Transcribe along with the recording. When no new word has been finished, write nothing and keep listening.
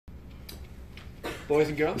Boys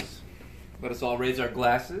and girls, let us all raise our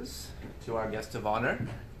glasses to our guest of honor,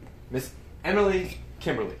 Miss Emily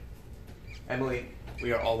Kimberly. Emily,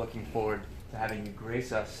 we are all looking forward to having you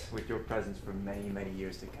grace us with your presence for many, many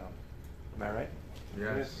years to come. Am I right?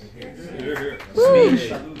 Yes.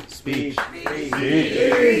 Speech. Speech.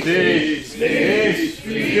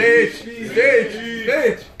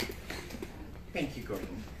 Thank you,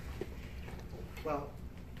 Gordon. Well,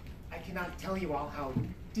 I cannot tell you all how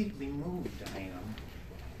deeply moved I am.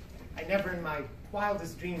 I never in my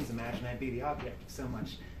wildest dreams imagined I'd be the object of so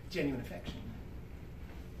much genuine affection.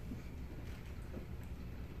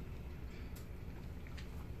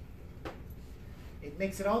 It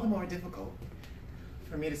makes it all the more difficult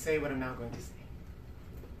for me to say what I'm now going to say.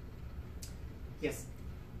 Yes,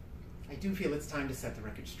 I do feel it's time to set the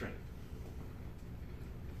record straight.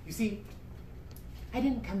 You see, I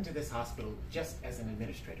didn't come to this hospital just as an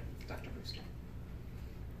administrator, Dr. Brewster.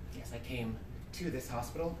 Yes, I came to this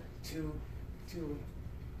hospital to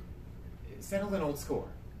settle an old score.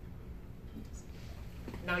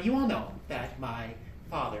 Now, you all know that my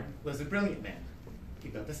father was a brilliant man. He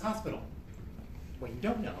built this hospital. What you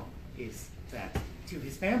don't know is that to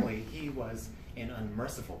his family, he was an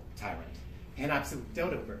unmerciful tyrant, an absolute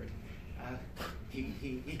dodo bird.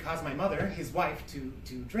 He caused my mother, his wife, to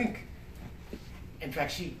drink. In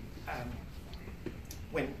fact, she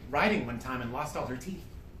went riding one time and lost all her teeth.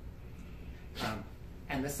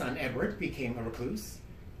 And the son, Edward, became a recluse.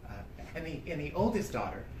 And the oldest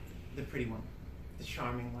daughter, the pretty one, the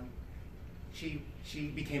charming one, she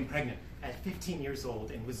became pregnant at 15 years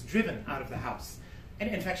old and was driven out of the house.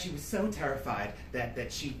 And in fact, she was so terrified that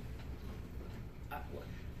the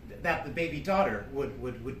baby daughter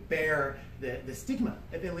would bear the stigma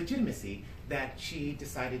of illegitimacy that she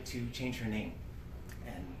decided to change her name.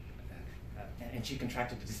 And she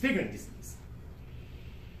contracted a disfiguring disease.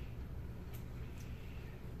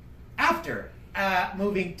 After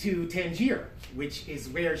moving to Tangier, which is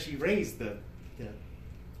where she raised the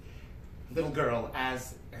little girl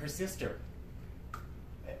as her sister.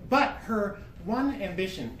 But her one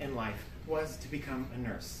ambition in life was to become a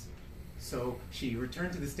nurse. So she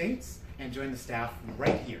returned to the States and joined the staff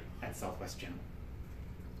right here at Southwest General.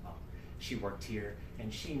 Well, she worked here,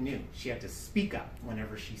 and she knew she had to speak up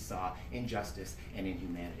whenever she saw injustice and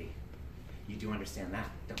inhumanity. You do understand that,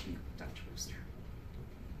 don't you, Dr. Brewster?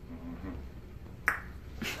 Mm-hmm.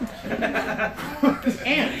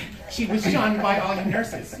 And she was shunned by all you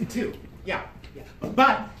nurses, too. Yeah.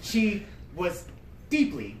 But she was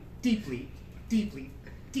deeply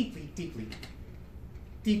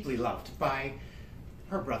loved by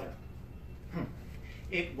her brother.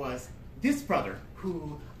 It was this brother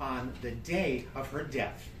who, on the day of her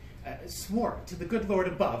death, swore to the good Lord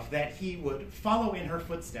above that he would follow in her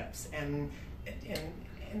footsteps and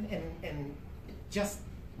just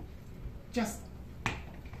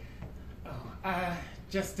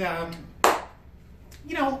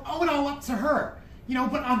you know, owe it all up to her, you know,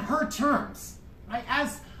 but on her terms, right?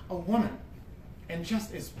 As a woman, and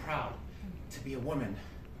just as proud to be a woman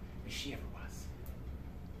as she ever was.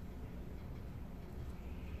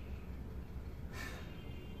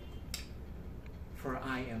 For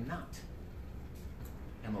I am not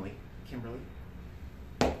Emily Kimberly,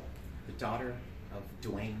 the daughter of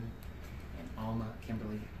Dwayne and Alma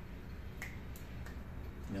Kimberly.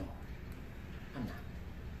 No, I'm not.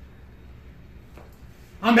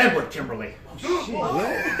 I'm Edward Kimberly.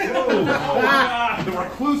 The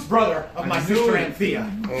recluse brother of my sister Anthea.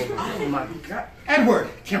 Oh my God. Edward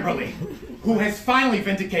Kimberly, who has finally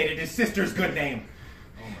vindicated his sister's good name.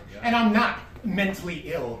 Oh my God. And I'm not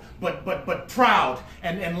mentally ill, but proud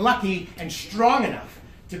and lucky and strong enough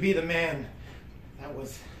to be the man that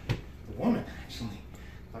was the woman, actually.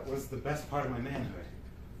 That was the best part of my manhood.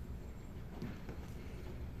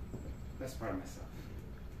 Best part of myself.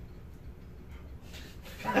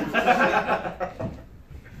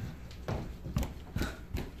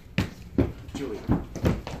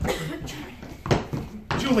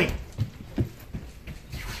 Julie.